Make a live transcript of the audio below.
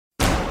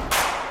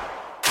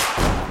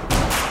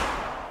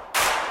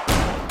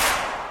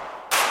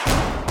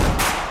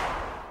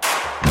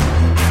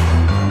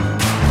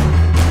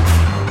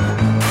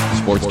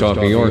Sports Talk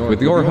New York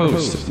with your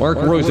hosts, Mark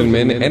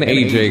Rosenman and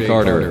AJ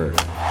Carter.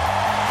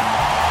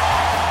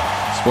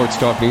 Sports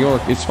Talk New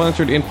York is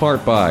sponsored in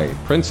part by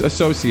Prince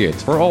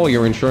Associates for all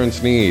your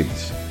insurance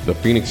needs, the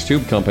Phoenix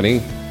Tube Company,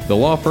 the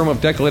law firm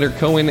of Declator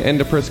Cohen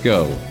and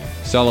DePrisco,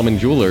 Solomon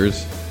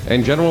Jewelers,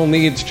 and General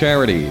Needs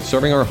Charity,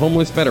 serving our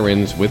homeless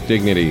veterans with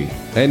dignity.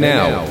 And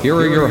now, here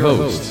are your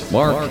hosts,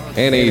 Mark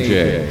and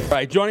AJ. All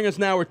right, joining us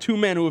now are two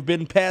men who have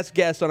been past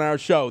guests on our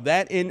show.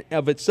 That in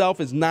of itself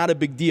is not a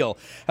big deal.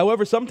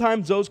 However,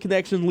 sometimes those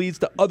connections leads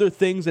to other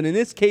things, and in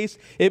this case,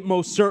 it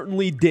most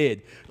certainly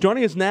did.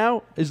 Joining us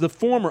now is the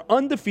former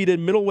undefeated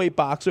middleweight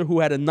boxer who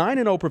had a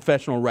 9-0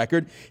 professional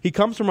record. He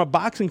comes from a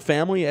boxing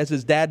family, as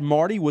his dad,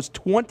 Marty, was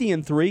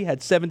 20-3,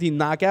 had 17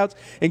 knockouts,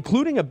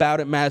 including a bout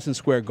at Madison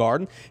Square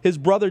Garden. His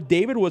brother,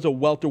 David, was a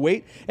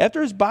welterweight.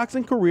 After his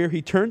boxing career,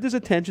 he turned his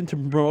attention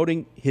to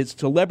promoting his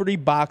celebrity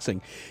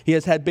boxing. He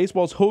has had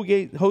baseball's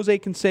Jose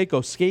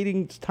Canseco,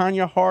 skating's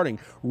Tanya Harding,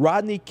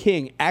 Rodney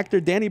King,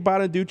 actor Danny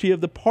Bonaducci of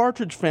the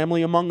Partridge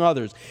Family, among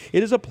others.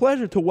 It is a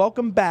pleasure to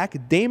welcome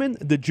back Damon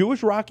the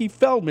Jewish Rocky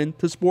Feldman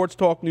to Sports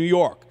Talk New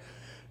York.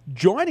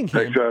 Joining him,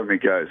 thanks for having me,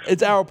 guys.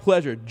 It's our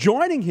pleasure.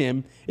 Joining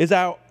him is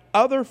our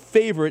other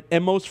favorite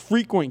and most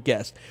frequent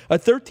guest, a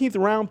 13th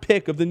round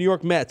pick of the New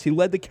York Mets. He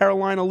led the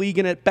Carolina League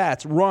in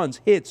at-bats, runs,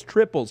 hits,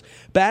 triples,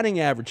 batting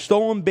average,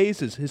 stolen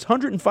bases. His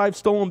 105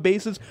 stolen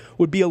bases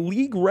would be a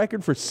league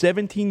record for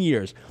 17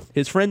 years.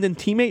 His friend and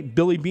teammate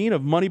Billy Beane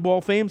of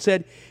Moneyball fame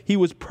said he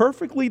was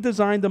perfectly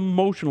designed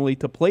emotionally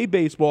to play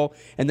baseball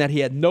and that he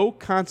had no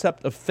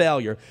concept of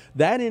failure.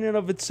 That in and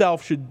of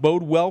itself should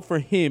bode well for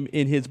him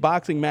in his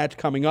boxing match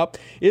coming up.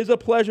 It is a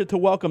pleasure to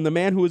welcome the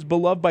man who is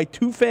beloved by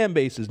two fan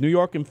bases, New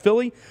York and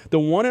Philly, the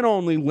one and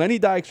only Lenny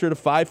Dykstra to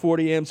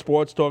 540 AM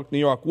Sports Talk New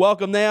York.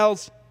 Welcome,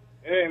 Nails.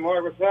 Hey,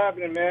 Mark, what's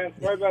happening, man?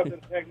 Sorry about the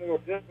technical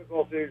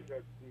difficulties.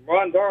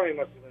 Ron Darling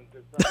must have been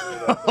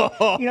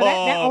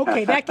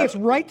that gets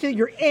right to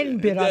your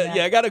end bit on that.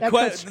 Yeah, I got a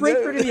question. Straight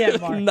through to the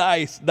end, Mark.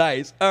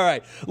 Nice. All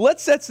right,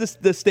 let's set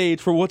the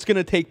stage for what's going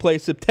to take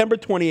place September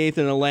 28th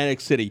in Atlantic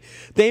City.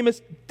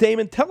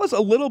 Damon, tell us a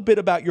little bit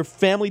about your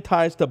family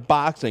ties to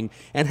boxing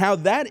and how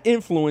that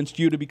influenced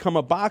you to become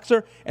a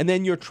boxer and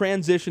then your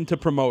transition to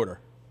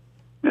promoter.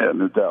 Yeah,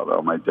 no doubt.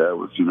 My dad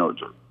was,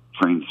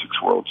 trained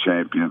 6 world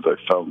champions. I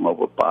fell in love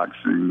with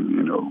boxing,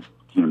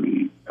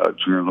 became a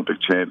junior Olympic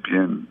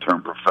champion,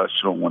 turned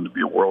professional, wanted to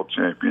be a world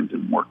champion,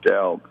 didn't work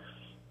out,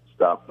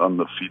 stopped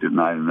undefeated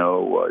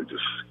 9-0. I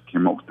just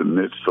came up with the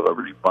niche,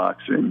 celebrity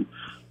boxing,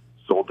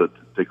 sold it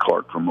to Dick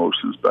Clark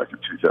Promotions back in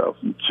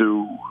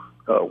 2002,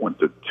 went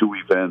to 2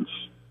 events,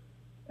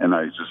 and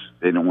they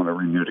didn't want to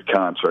renew the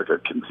contract. I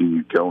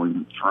continued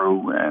going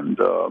through, and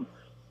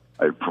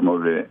I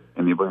promoted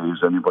anybody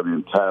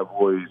in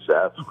tabloids,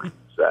 athletes,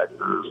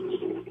 actors.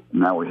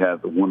 Now we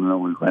have the one and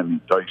only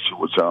Lenny Dykstra,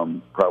 which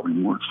I'm probably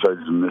more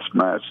excited in this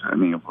match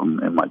than any of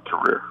them in my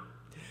career.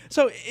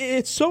 So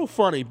it's so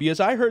funny because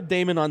I heard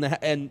Damon on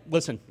and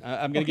listen,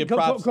 I'm going to give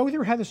props. Go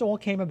through how this all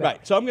came about.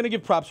 Right. So I'm going to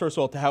give props first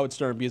of all to Howard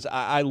Stern because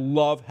I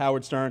love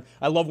Howard Stern.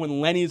 I love when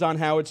Lenny's on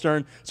Howard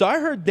Stern. So I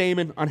heard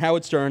Damon on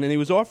Howard Stern, and he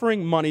was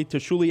offering money to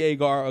Shuli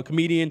Agar, a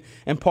comedian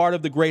and part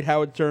of the great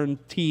Howard Stern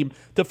team,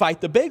 to fight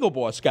the Bagel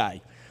Boss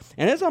guy.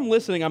 And as I'm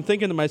listening, I'm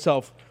thinking to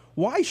myself,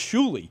 why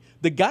Shuli?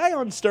 The guy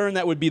on Stern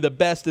that would be the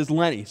best is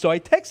Lenny. So I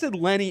texted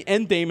Lenny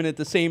and Damon at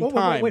the same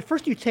time. Wait,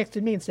 first you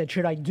texted me and said,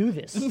 should I do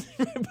this?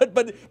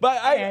 but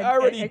I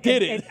already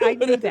did it. I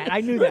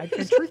knew that.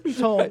 And truth be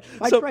told,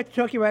 I tried to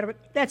talk you out of it.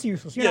 That's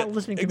useless. You're not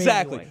listening to me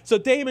anyway. So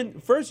Damon,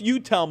 first you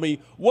tell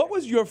me, what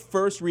was your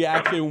first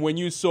reaction when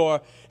you saw,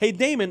 hey,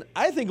 Damon,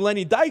 I think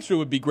Lenny Dykstra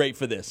would be great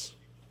for this?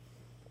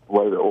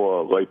 Well,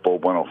 a light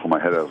bulb went off in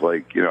my head. I was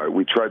like,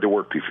 we tried to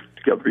work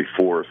together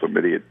before. Some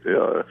idiot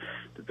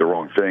did the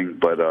wrong thing,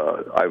 but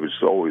I was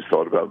always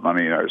thought about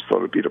money, and I just thought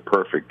it'd be the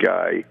perfect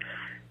guy.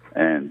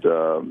 And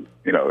I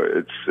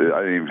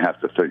didn't even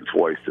have to think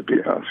twice, to be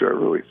honest. I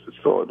really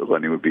thought that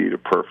Lenny would be the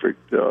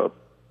perfect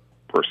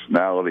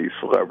personality,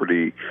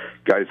 celebrity.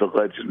 Guy's a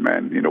legend,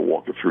 man.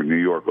 Walking through New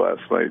York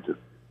last night,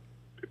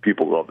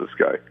 people love this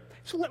guy.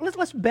 So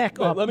let's back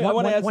up. I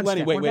want to ask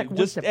Lenny. Wait.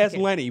 Just ask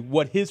Lenny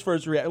what his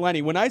first reaction.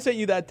 Lenny, when I sent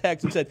you that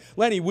text and said,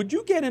 Lenny, would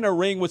you get in a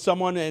ring with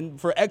someone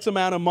and for X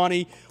amount of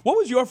money? What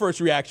was your first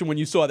reaction when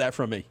you saw that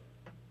from me?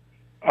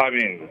 I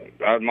mean,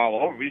 I'm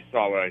all over. You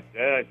saw what I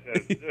said. I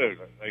said, dude,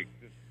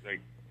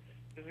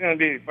 this is going to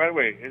be. By the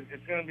way,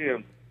 it's going to be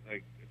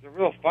it's a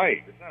real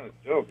fight. It's not a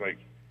joke. Like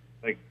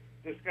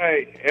this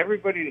guy.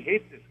 Everybody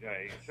hates this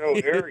guy. He's so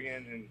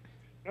arrogant and.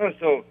 No,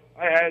 so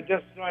I had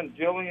just on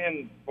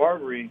Jillian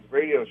Barbery's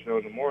radio show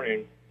in the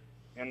morning,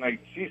 and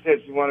she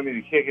said she wanted me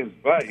to kick his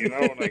butt,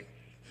 and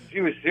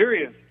she was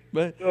serious.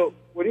 But, so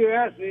when you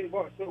asked me,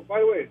 so by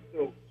the way,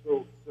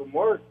 so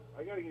Mark,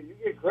 I gotta give you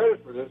get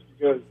credit for this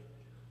because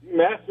you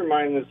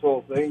masterminded this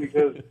whole thing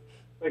because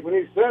when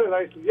he said it,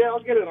 I said, yeah, I'll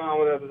get it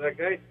on with that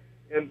guy,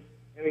 and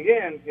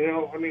again,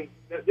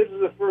 this is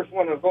the first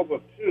one I hope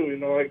of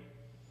 2,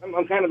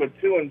 I'm kind of a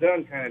 2 and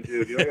done kind of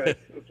dude, I got to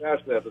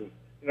pass that, and.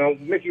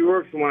 Mickey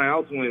Rourke's the one I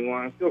ultimately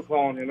won. I'm still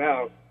calling him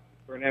out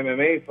for an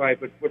MMA fight,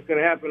 but what's going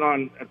to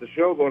happen at the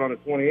show going on the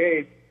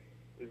 28th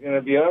is going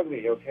to be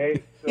ugly,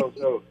 okay?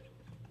 So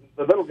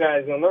the little guy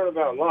is going to learn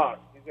about loss.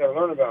 He's got to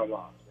learn about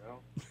loss,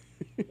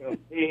 you know?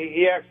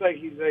 He acts like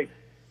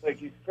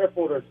he's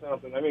crippled or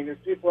something. I mean, there's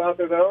people out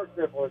there that are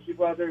crippled. There's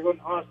people out there who go to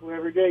the hospital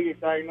every day, get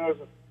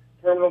diagnosed with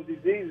terminal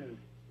diseases,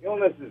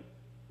 illnesses.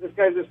 This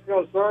guy's just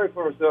feeling sorry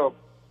for himself.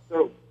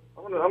 So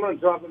I'm gonna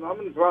drop him. I'm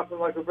gonna drop him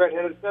like a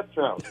red-headed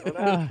stepchild. You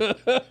know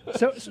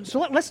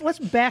so let's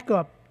back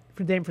up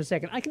for Damon for a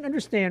second. I can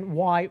understand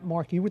why,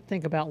 Mark, you would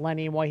think about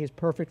Lenny and why he's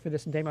perfect for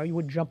this, and Damon, you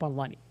would jump on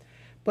Lenny.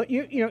 But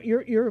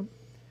your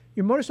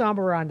modus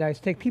operandi is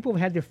take people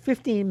who've had their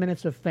 15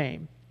 minutes of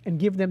fame and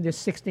give them their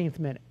 16th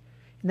minute,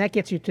 and that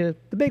gets you to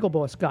the Bagel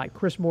Boss guy,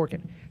 Chris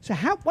Morgan. So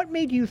what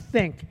made you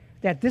think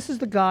that this is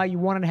the guy you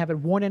wanted to have at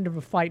one end of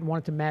a fight and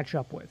wanted to match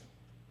up with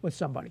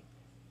somebody?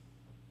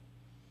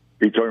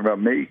 Are you talking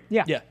about me?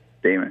 Yeah.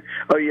 Damon.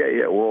 Oh,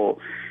 yeah. Well,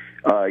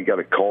 I got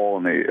a call,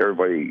 and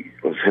everybody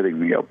was hitting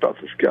me up about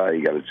this guy.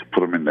 You got to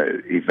put him in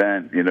the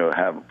event,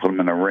 put him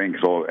in the ring.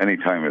 So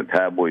anytime a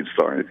tabloid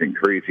star, anything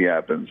crazy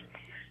happens,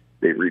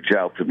 they reach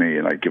out to me,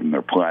 and I give them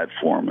their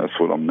platform. That's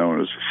what I'm known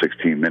as, a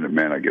 16-minute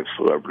man. I give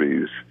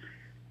celebrities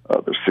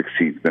their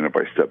 16th minute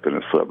by step in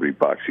a celebrity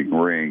boxing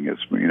ring.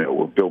 It's,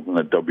 we're building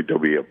the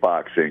WWE of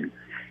boxing.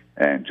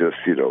 And just,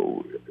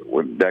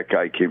 when that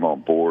guy came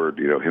on board,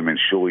 him and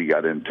Shuley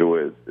got into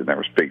it, and there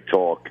was big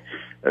talk,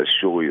 as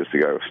Shuley is the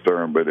guy with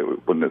Stern. But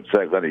when it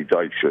said Lenny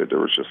Dykstra said, there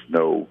was just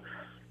no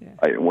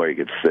way I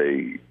could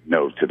say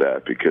no to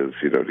that, because,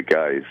 the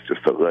guy is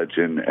just a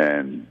legend,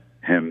 and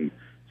him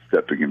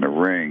stepping in the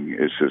ring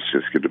is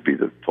just going to be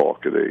the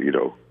talk of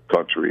the,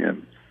 country.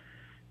 And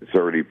it's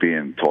already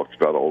being talked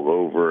about all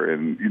over,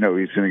 and, he's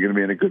going to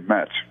be in a good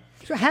match.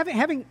 So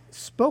having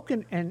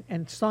spoken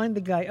and signed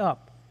the guy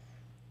up,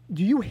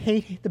 do you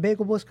hate the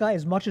Bagel Boss guy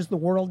as much as the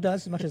world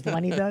does, as much as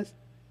Lenny does?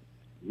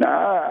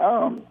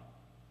 Nah,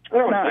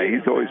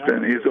 he's always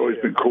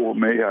been cool with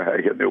me.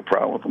 I got no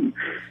problem with him.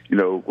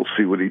 We'll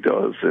see what he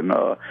does. And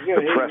the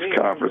press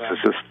conference is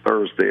this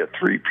Thursday at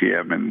 3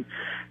 p.m. in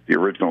the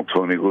original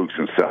Tony Luke's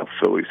in South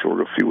Philly, so we're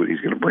going to see what he's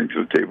going to bring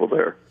to the table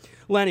there.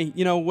 Lenny,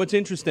 what's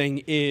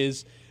interesting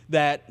is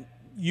that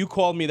you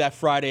called me that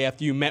Friday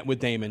after you met with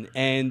Damon,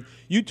 and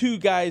you two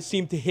guys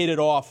seemed to hit it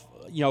off,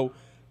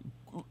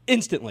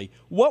 instantly.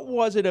 What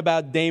was it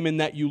about Damon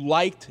that you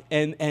liked,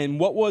 and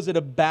what was it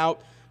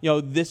about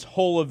this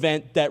whole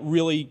event that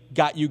really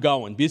got you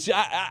going? Because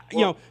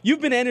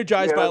you've been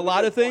energized by a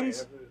lot of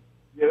things.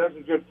 That's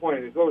a good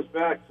point. It goes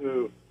back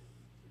to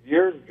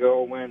years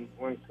ago when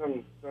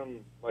some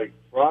like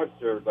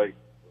fraudster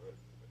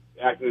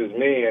acted as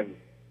me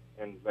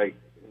and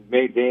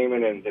made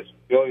Damon and this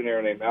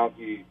billionaire named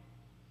Alki,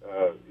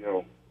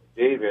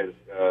 David,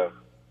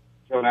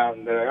 come out,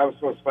 and I was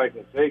supposed to fight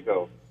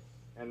Seiko.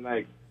 And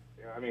I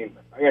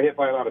got hit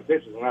by a lot of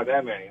pitches, not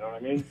that many. You know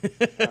what I mean?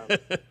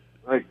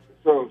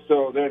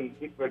 So then,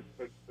 but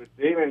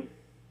Damon,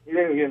 he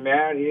didn't get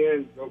mad. He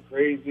didn't go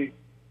crazy.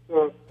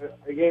 So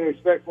I gained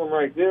respect for him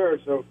right there.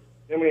 So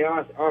then when he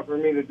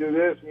offered me to do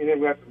this, me and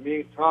him got to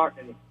meet, talk,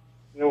 and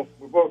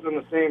we're both on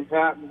the same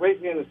path,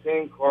 basically in the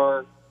same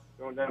car,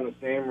 going down the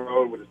same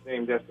road with the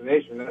same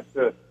destination. That's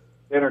to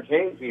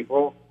entertain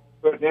people,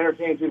 but to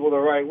entertain people the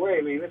right way.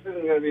 I mean, this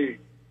isn't going to be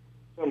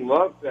some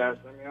love fest.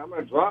 I mean, I'm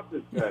going to drop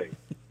this guy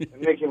and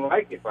make him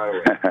like it, by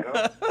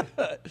the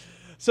way.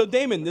 So,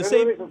 Damon, There's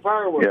going to be some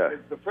fireworks. Yeah.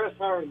 The press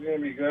conference is going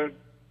to be good.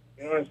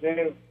 You know what I'm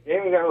saying?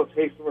 Damon got a little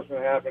taste of what's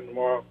going to happen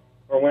tomorrow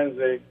or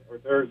Wednesday or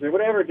Thursday,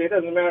 whatever day. It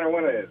doesn't matter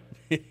when it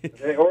is,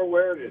 okay, or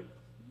where it is.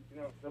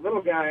 The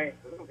little guy.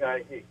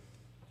 Hey,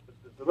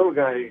 the little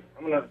guy.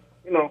 I'm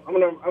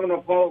gonna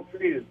Apollo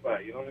Creed his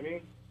fight. You know what I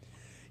mean?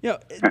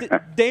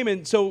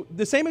 Damon, so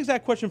the same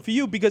exact question for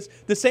you, because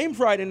the same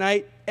Friday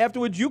night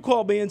afterwards you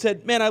called me and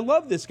said, man, I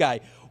love this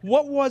guy.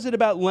 What was it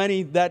about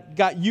Lenny that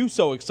got you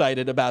so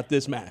excited about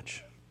this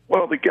match?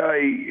 Well, the guy,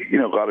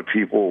 a lot of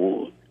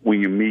people, when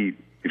you meet,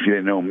 if you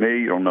didn't know me,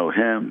 you don't know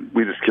him.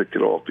 We just kicked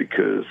it off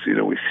because,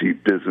 we see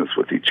business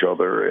with each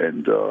other,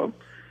 and,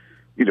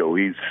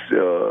 he's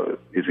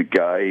a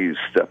guy who's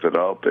stepping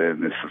up,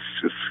 and this is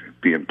just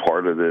being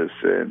part of this,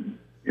 and,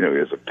 he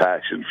has a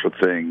passion for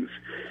things.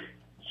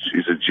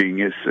 He's a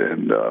genius,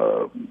 and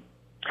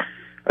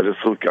I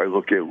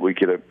look at we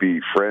could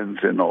be friends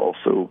and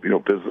also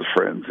business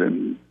friends,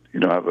 and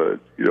have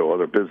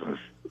other business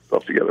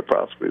stuff together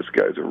possibly. This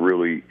guy's a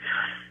really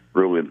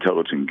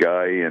intelligent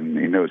guy, and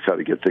he knows how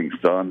to get things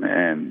done,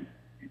 and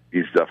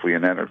he's definitely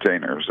an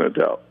entertainer, there's no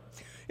doubt.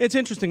 It's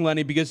interesting,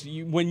 Lenny, because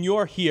when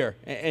you're here,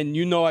 and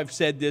I've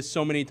said this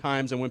so many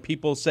times, and when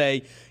people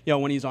say,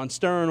 when he's on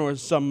Stern or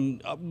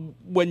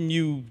when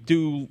you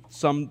do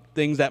some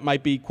things that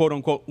might be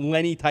quote-unquote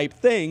Lenny-type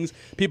things,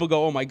 people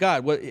go, oh, my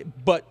God.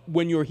 But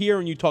when you're here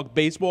and you talk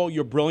baseball,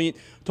 you're brilliant.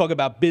 Talk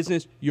about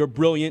business, you're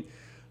brilliant.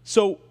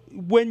 So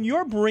when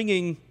you're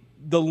bringing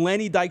the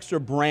Lenny Dykstra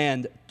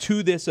brand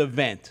to this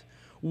event,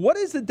 what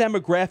is the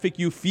demographic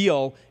you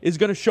feel is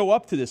going to show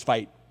up to this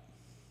fight?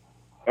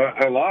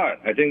 A lot.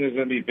 I think there's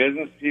going to be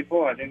business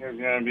people. I think there's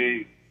going to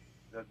be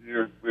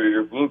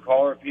your blue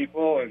collar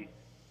people, and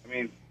I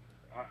mean,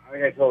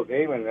 like I told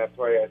Damon, that's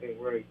why I think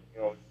we're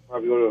gonna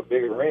probably go to a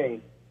bigger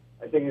ring.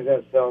 I think he's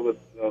gonna sell the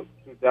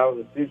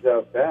 2,000 seats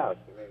out fast.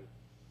 I mean,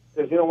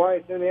 because you know why?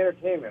 It's in the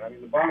entertainment. I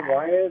mean, the bottom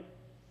line is,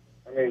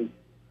 I mean,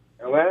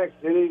 Atlantic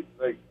City,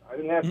 like I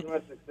didn't have too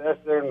much success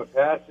there in the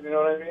past. You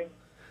know what I mean?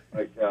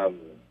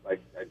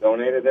 Like I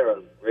donated there on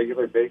a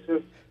regular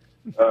basis,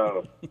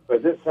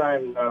 but this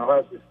time I'll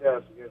have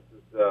success against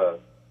this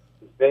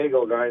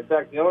bagel guy. In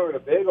fact, the owner of the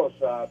bagel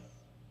shop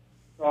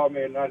called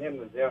me, not him,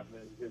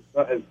 his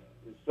son,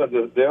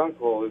 the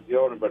uncle is the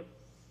owner, but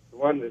the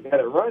one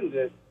that runs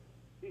it.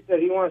 He said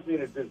he wants me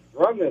to just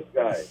drum this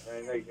guy.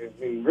 I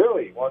mean,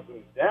 really wants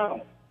him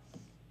down.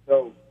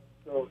 So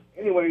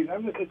anyways,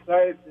 I'm just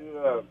excited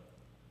to,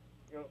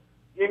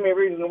 gave me a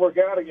reason to work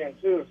out again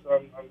too.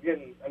 So I'm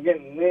getting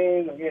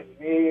lean, I'm getting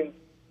mean,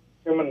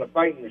 becoming the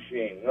fighting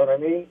machine. You know what I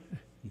mean?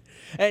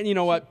 And you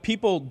know what?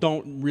 People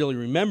don't really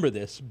remember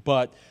this,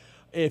 but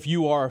if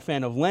you are a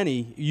fan of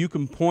Lenny, you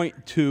can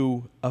point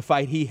to a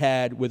fight he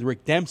had with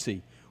Rick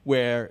Dempsey,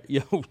 where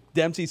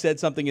Dempsey said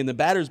something in the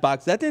batter's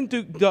box that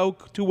didn't go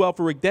too well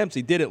for Rick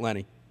Dempsey, did it,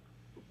 Lenny?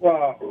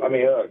 Well, I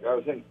mean, look, I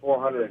was hitting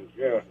 400 in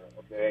June,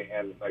 okay,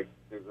 and like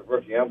there's a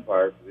rookie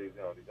umpire, so these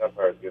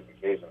umpires get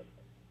vacation.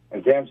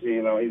 And Dempsey,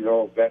 he's an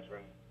old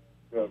veteran.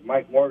 So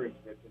Mike Morgan's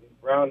pitching,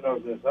 brown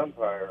nosed this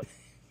umpire,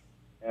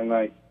 and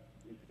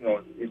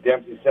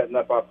Dempsey's setting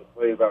up off the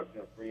plate about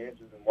 3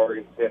 inches, and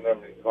Morgan's hitting him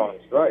and he's calling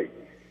strike.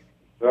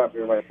 So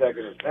after my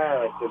second at bat,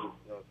 I said,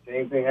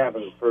 same thing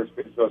happened with first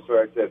pitch. So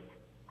I said,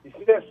 you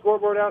see that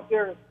scoreboard out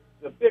there?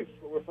 It's a big.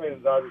 We're playing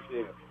in Dodger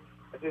Stadium.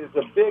 I said it's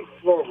a big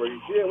scoreboard.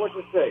 You see it? What's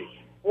it say?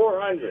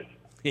 400.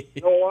 You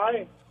know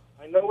why?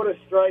 I know what a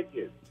strike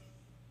is.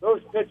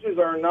 Those pitches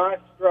are not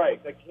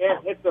strikes. I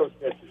can't hit those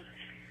pitches.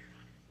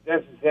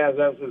 Dempsey stands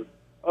up and says,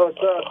 "Oh,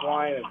 stop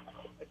whining."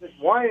 I said,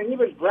 "Whining?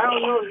 Even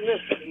brown nose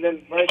missed." And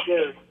then right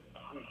there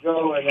we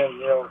go, and then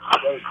that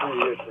was pretty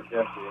good for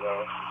Dempsey.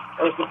 I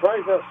was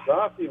surprised how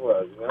soft he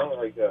was. You know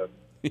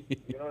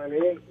what I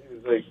mean? He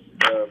was like.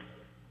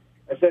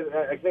 I think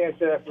I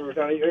said after we were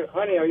done,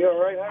 honey, are you all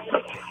right, honey?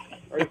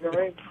 Are you all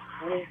right,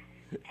 honey?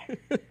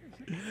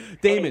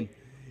 Damon,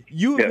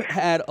 you've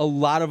had a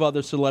lot of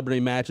other celebrity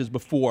matches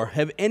before.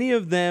 Have any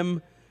of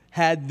them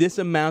had this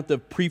amount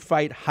of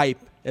pre-fight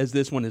hype as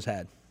this one has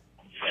had?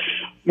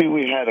 I mean,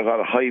 we had a lot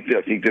of hype.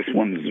 I think this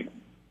one's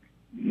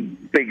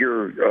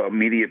bigger,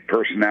 immediate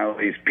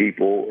personalities,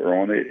 people are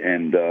on it.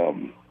 And,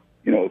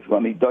 it's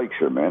Lenny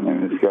Dykstra, man. I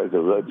mean, this guy's a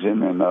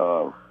legend,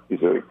 and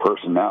he's a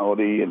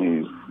personality, and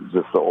he's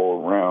just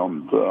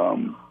all-around,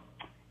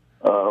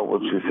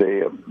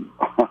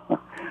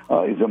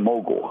 he's a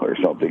mogul or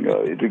something.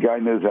 The guy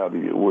knows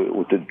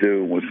what to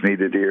do, what's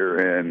needed here,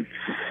 and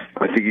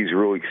I think he's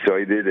really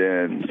excited,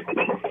 and,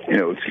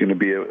 it's going to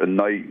be a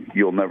night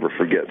you'll never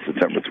forget,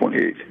 September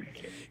 28th.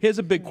 Here's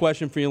a big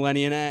question for you,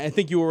 Lenny, and I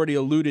think you already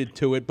alluded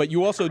to it, but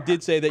you also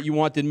did say that you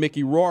wanted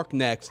Mickey Rourke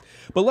next.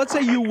 But let's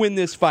say you win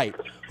this fight.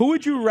 Who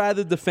would you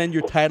rather defend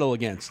your title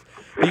against?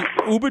 The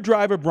Uber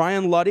driver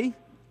Brian Luddy,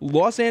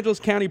 Los Angeles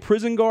County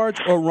prison guards,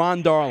 or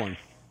Ron Darling?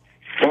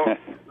 Well,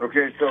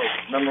 okay, so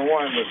number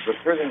one, the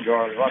prison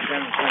guard, Los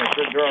Angeles County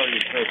prison guard,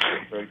 is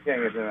prison, so he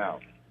can't get them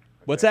out.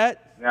 What's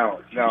that? Now,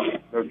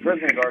 the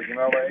prison guards in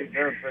L.A.,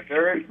 they're in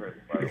prison,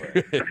 by the way.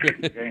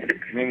 Okay?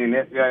 Meaning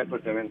this guy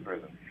puts them in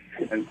prison.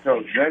 And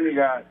so then you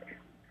got,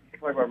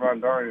 we'll talk about Ron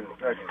Darling in a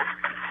second,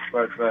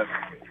 but this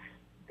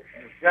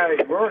guy,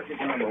 Rourke is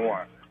number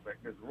one.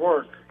 Because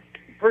Rourke,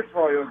 first of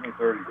all, he owes me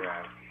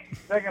 $30,000.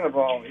 Second of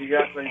all, he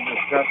got like this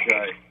tough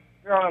guy.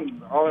 He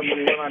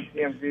went on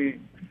TMZ.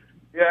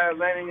 Yeah,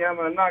 Lenny, I'm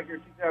going to knock your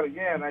teeth out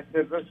again. I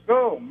said, let's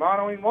go.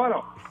 Mono y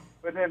mono.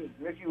 But then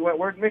Mickey went,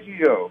 where'd Mickey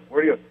go?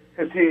 Where'd he go?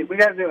 Because, see,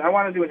 I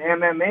want to do an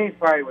MMA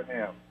fight with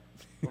him.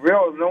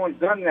 Real, no one's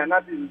done that.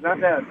 Not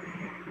that.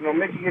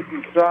 Mickey gets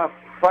these soft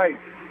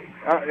fights,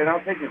 and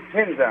I'll take his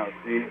pins out,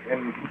 see?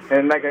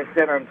 And like I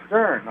said, I'm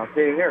stern. I'll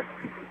tell you here.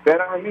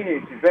 Bet on me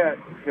if you bet,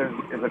 because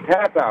it's a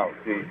tap out,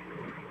 see?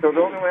 So the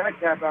only way I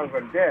tap out is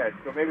I'm dead,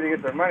 so maybe they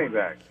get their money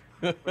back.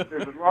 But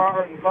there's a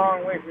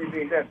long way from me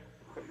being dead.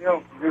 But,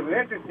 there's an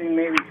interesting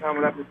maybe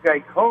coming up, this guy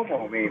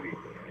Como, maybe.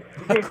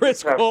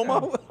 Chris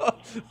Cuomo?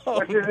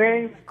 What's his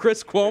name?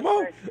 Chris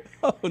Cuomo?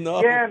 Oh,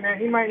 no. Yeah, man,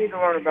 he might need to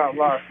learn about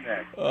Lost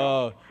Neck.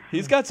 Oh,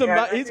 he's got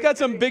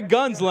some big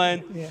guns,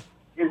 Len. Yeah.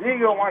 His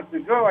ego wants to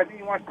go. I think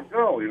he wants to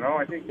go,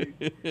 I think,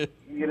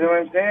 you know what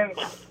I'm saying?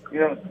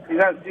 He's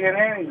on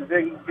CNN. He's a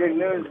big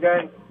news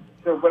guy.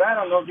 So, but I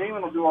don't know.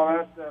 Damon will do all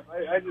that stuff.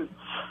 I just,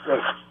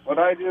 look, what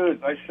I do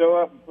is I show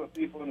up and put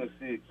people in the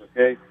seats,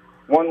 okay?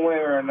 One way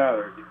or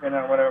another, depending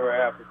on whatever I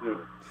have to do.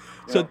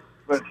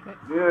 But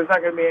there's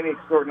not going to be any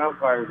extorting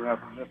umpires enough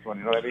in this one,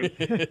 you know what I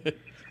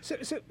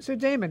mean? So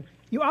Damon,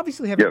 you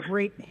obviously have a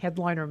great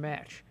headliner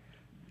match.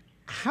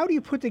 How do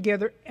you put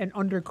together an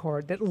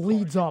undercard that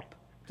leads up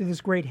to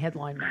this great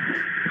headline match?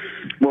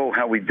 Well,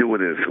 how we do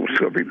it is, with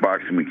celebrity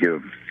boxing, we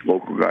give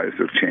local guys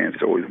their chance.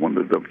 Always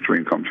wanted the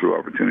dream come true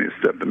opportunity to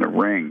step in the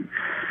ring.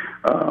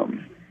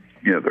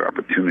 Their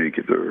opportunity to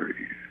get their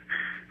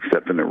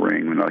step in the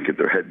ring and not get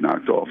their head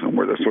knocked off. And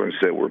we're, that's what I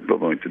said, we're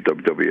building like the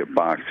WWE of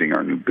boxing,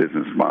 our new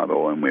business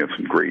model, and we have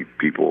some great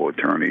people,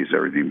 attorneys,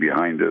 everything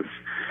behind us,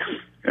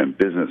 and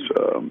business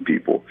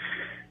people.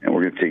 And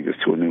we're going to take this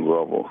to a new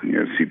level.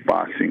 You're going to see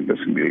boxing that's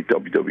going to be like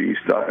WWE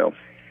style.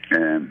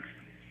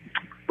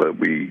 But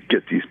we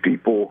get these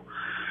people,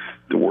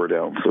 the word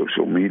out on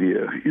social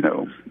media,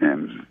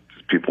 and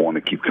people want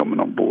to keep coming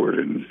on board.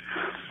 And,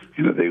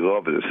 they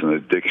love it. It's an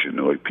addiction.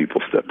 They're like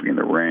people stepping in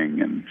the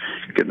ring and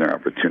getting their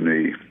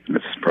opportunity.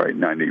 It's probably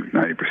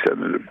 90% of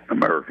the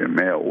American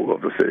male will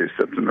love to say they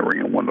stepped in the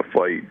ring and won the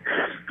fight.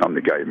 I'm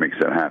the guy who makes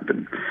that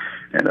happen.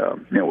 And,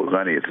 with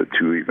Lenny, it's a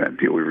 2-event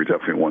deal. We were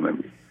definitely want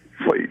to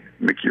fight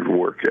Mickey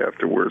Rourke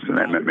afterwards, an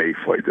MMA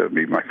fight. That would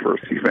be my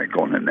first event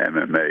going into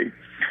MMA.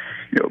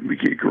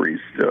 Mickey agrees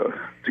to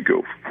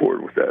go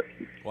forward with that.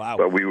 Wow.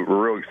 But we were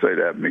really excited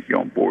to have Mickey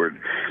on board.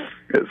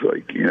 It's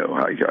like,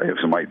 I have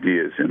some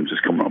ideas. Him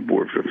just coming on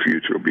board for the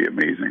future will be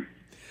amazing.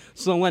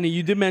 So, Lenny,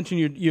 you did mention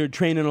you're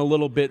training a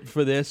little bit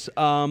for this.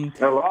 A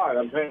lot.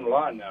 I'm training a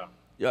lot now.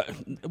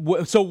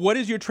 So what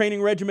is your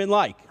training regimen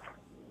like?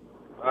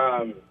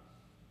 I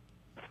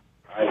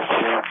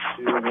take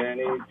too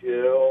many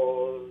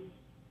pills.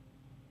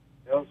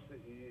 Helps to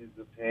ease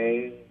the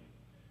pain.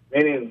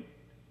 Meaning,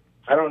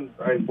 I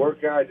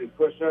work out, I do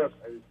push-ups,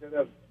 I do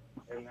sit-ups,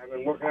 and I've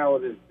been working out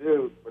with this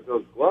dude, but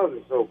those gloves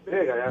are so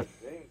big. I asked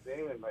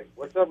Damon,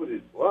 what's up with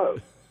these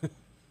gloves?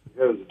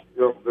 Because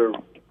they're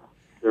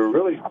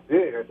really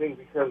big. I think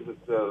because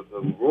it's the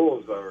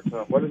rules or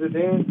something. What is it,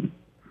 Damon?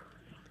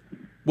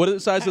 What are the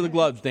size of the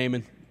gloves,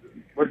 Damon?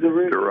 What's the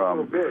reason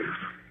so big?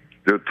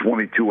 They're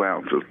 22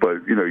 ounces,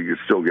 but, you can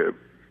still get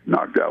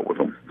knocked out with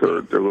them. They're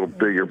a little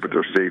bigger, but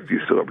they're safety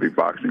celebrity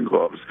boxing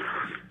gloves.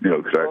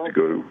 Because I have to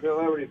go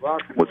to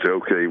what's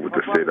okay with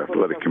the State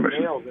Athletic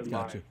Commission.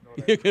 Gotcha.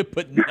 You can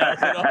put nails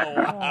in. Oh,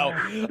 wow.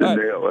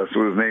 Nail. That's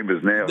what his name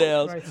is, Nail.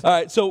 Nails. All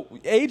right, so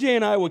AJ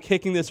and I were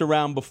kicking this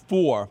around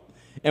before,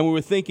 and we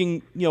were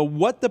thinking,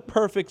 what the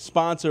perfect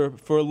sponsor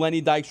for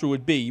Lenny Dykstra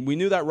would be. We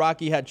knew that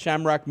Rocky had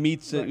Shamrock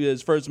Meats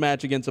his first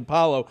match against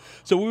Apollo,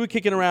 so we were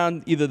kicking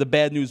around either the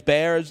Bad News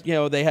Bears,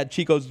 they had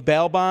Chico's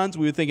Bail Bonds.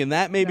 We were thinking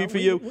that maybe for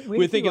you. We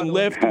were thinking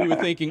Lyft. We were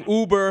thinking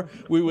Uber.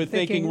 We were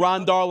thinking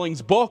Ron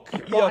Darling's book.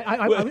 Well,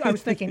 I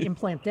was thinking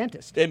Implant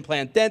Dentist.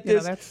 Implant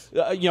Dentist.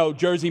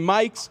 Jersey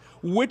Mike's.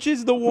 Which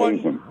is the one?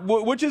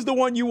 Which is the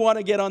one you want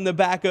to get on the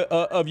back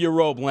of your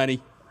robe,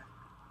 Lenny?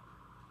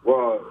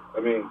 Well,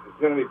 it's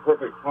going to be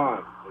Perfect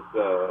Pawn. It's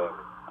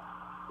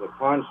the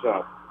pawn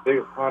shop, the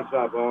biggest pawn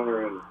shop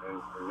owner in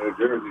New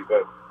Jersey.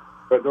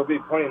 But there'll be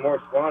plenty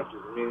more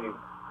sponsors. And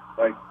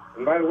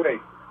by the way,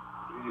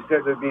 you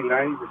said there'd be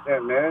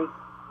 90% men.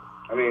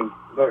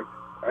 Look,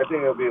 I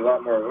think there'll be a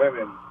lot more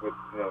women with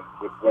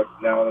what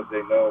now that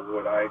they know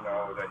what I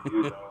know, that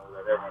you know,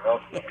 that everyone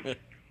else knows.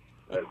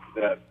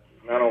 That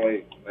not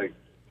only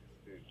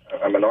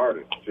I'm an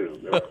artist too.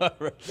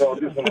 So I'll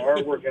do some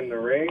artwork in the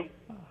ring.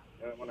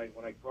 When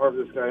I carve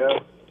this guy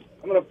up,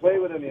 I'm going to play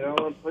with him, I'm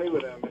going to play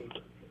with him,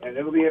 and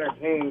it'll be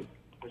entertaining.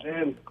 But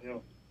then,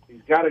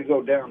 he's got to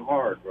go down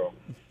hard, bro.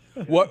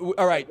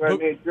 All right. So I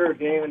made sure,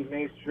 Damon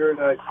made sure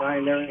that I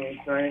signed everything,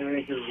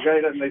 because the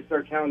guy doesn't, they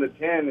start counting to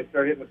 10, they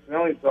start hitting the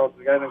smelling salts,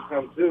 the guy doesn't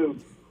come to,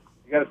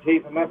 you got to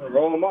tape him up and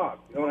roll him off.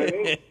 You know what I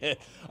mean?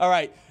 All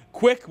right.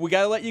 Quick, we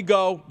got to let you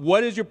go.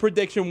 What is your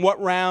prediction?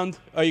 What round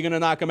are you going to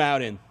knock him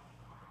out in?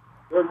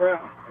 Third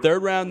round.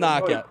 Third round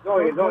knockout.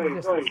 It's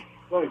only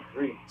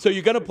 3. So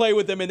you're going to play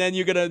with him, and then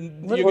you're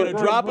going to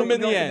drop him in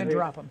the end.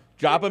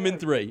 Drop him in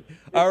 3.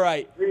 All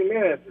right. 3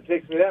 minutes. It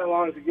takes me that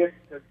long to get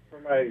for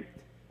my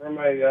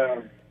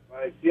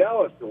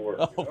Cialis to work.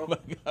 Oh my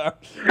God.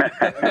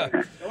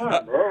 Come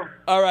on, bro.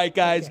 All right,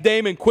 guys.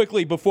 Damon,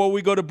 quickly before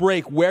we go to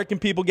break, where can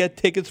people get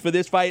tickets for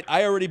this fight?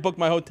 I already booked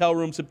my hotel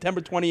room,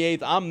 September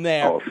 28th. I'm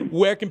there. Awesome.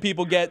 Where can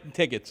people get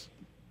tickets?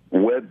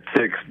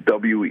 Webtix,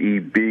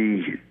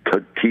 WEBTIX,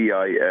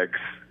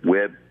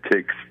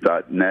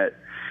 webtix.net.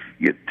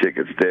 Get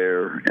tickets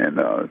there, and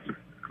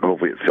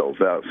hopefully it sells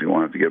out, so you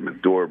won't have to get them at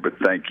the door. But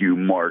thank you,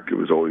 Mark. It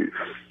was always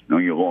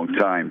known you a long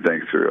time.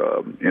 Thanks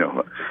for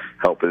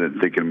helping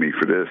and thinking of me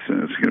for this,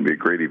 and it's going to be a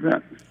great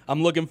event.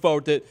 I'm looking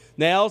forward to it.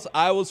 Nails,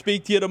 I will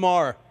speak to you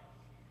tomorrow.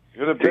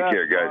 You're the best. Take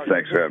care, guys.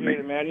 Thanks for having me.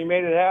 Man, you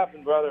made it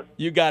happen, brother.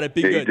 You got it.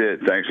 Be Yeah, good. you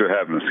did. Thanks for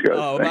having us, guys.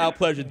 Oh, Thanks. my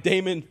pleasure.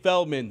 Damon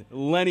Feldman,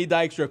 Lenny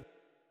Dykstra.